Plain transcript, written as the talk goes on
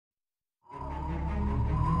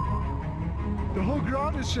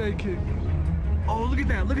heart is shaking. Oh, look at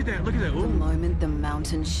that, look at that, look at that. The moment the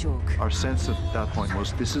mountain shook. Our sense at that point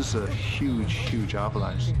was this is a huge, huge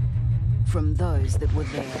avalanche. From those that were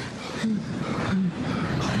there.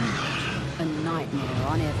 A nightmare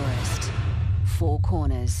on Everest. Four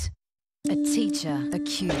Corners. A teacher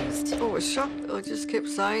accused. I was shocked. I just kept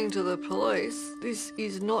saying to the police, this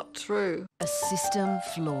is not true. A system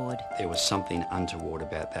flawed. There was something untoward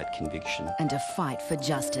about that conviction. And a fight for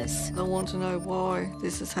justice. I want to know why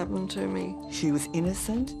this has happened to me. She was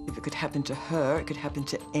innocent. If it could happen to her, it could happen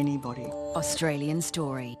to anybody. Australian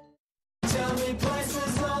Story. Tell me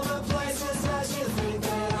places, all the places that you think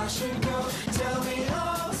that I should go. Tell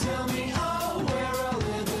me oh, where I'm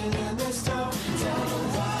living in this town. Tell them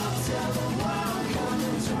why, come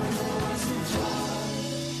and join the Western Tribe.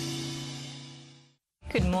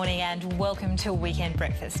 Good morning and welcome to Weekend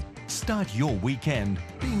Breakfast. Start your weekend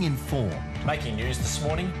being informed. Making news this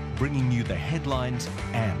morning. Bringing you the headlines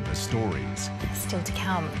and the stories. Still to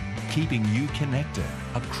come. Keeping you connected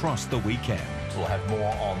across the weekend. We'll have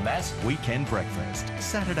more on that. Weekend Breakfast,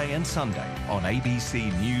 Saturday and Sunday on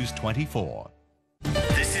ABC News 24.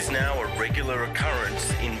 This is now a regular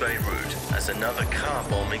occurrence in Beirut as another car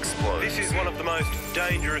bomb explodes. This is one of the most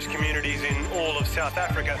dangerous communities in all of South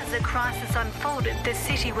Africa. As the crisis unfolded, the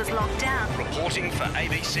city was locked down. Reporting for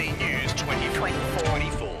ABC News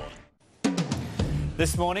 24.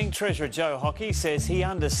 This morning, Treasurer Joe Hockey says he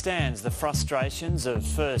understands the frustrations of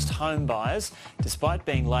first home buyers, despite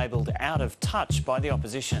being labelled out of touch by the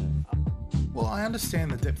opposition. Well, I understand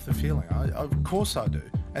the depth of feeling. Of course I do.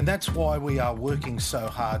 And that's why we are working so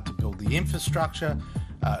hard to build the infrastructure,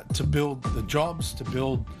 to build the jobs, to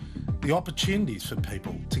build the opportunities for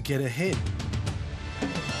people to get ahead.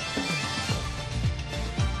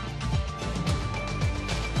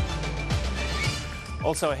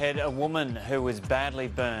 Also ahead, a woman who was badly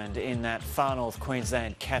burned in that far north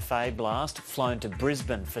Queensland cafe blast flown to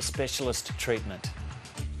Brisbane for specialist treatment.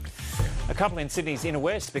 A couple in Sydney's inner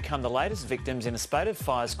west become the latest victims in a spate of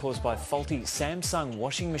fires caused by faulty Samsung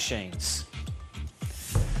washing machines.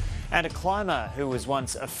 And a climber who was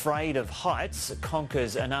once afraid of heights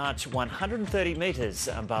conquers an arch 130 metres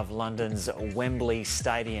above London's Wembley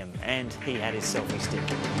Stadium, and he had his selfie stick.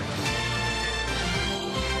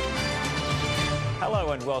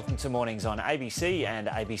 Hello and welcome to Mornings on ABC and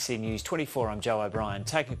ABC News 24. I'm Joe O'Brien.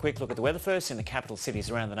 Taking a quick look at the weather first in the capital cities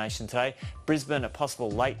around the nation today. Brisbane, a possible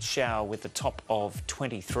late shower with a top of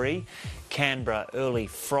 23. Canberra, early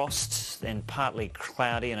frost, then partly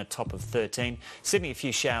cloudy and a top of 13. Sydney, a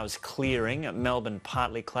few showers clearing. Melbourne,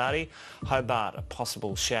 partly cloudy. Hobart, a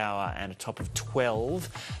possible shower and a top of 12.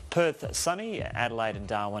 Perth, sunny. Adelaide and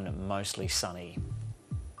Darwin, mostly sunny.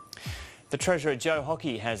 The Treasurer Joe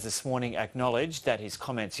Hockey has this morning acknowledged that his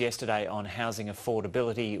comments yesterday on housing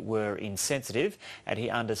affordability were insensitive, and he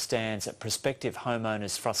understands prospective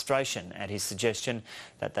homeowners' frustration at his suggestion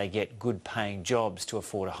that they get good-paying jobs to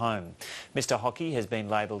afford a home. Mr Hockey has been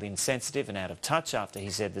labelled insensitive and out of touch after he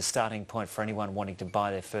said the starting point for anyone wanting to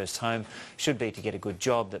buy their first home should be to get a good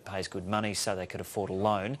job that pays good money so they could afford a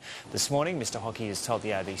loan. This morning, Mr Hockey has told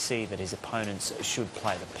the ABC that his opponents should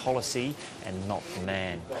play the policy and not the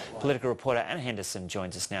man. Political reporter Anna Henderson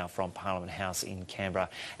joins us now from Parliament House in Canberra.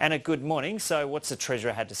 Anna, good morning. So what's the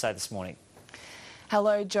Treasurer had to say this morning?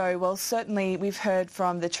 Hello, Joe. Well, certainly we've heard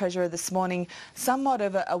from the Treasurer this morning somewhat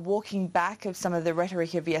of a walking back of some of the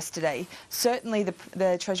rhetoric of yesterday. Certainly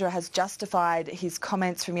the Treasurer has justified his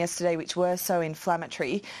comments from yesterday, which were so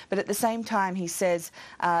inflammatory, but at the same time he says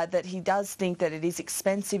that he does think that it is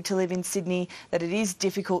expensive to live in Sydney, that it is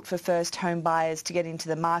difficult for first home buyers to get into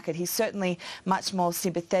the market. He's certainly much more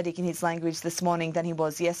sympathetic in his language this morning than he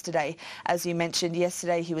was yesterday. As you mentioned,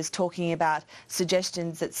 yesterday he was talking about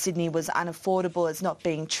suggestions that Sydney was unaffordable as not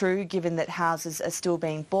being true, given that houses are still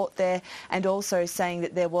being bought there, and also saying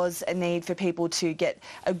that there was a need for people to get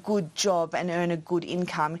a good job and earn a good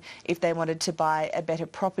income if they wanted to buy a better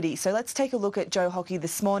property. So let's take a look at Joe Hockey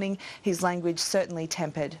this morning. His language certainly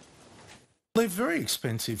tempered. They're very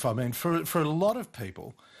expensive. I mean, for a lot of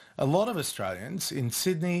people, a lot of Australians in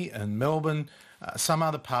Sydney and Melbourne, some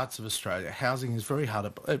other parts of Australia, housing is very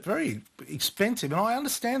hard, very expensive, and I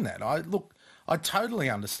understand that. I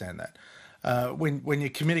totally understand that. When you're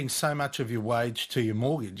committing so much of your wage to your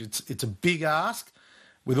mortgage, it's a big ask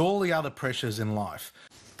with all the other pressures in life.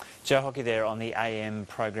 Joe Hockey there on the AM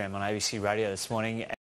program on ABC Radio this morning.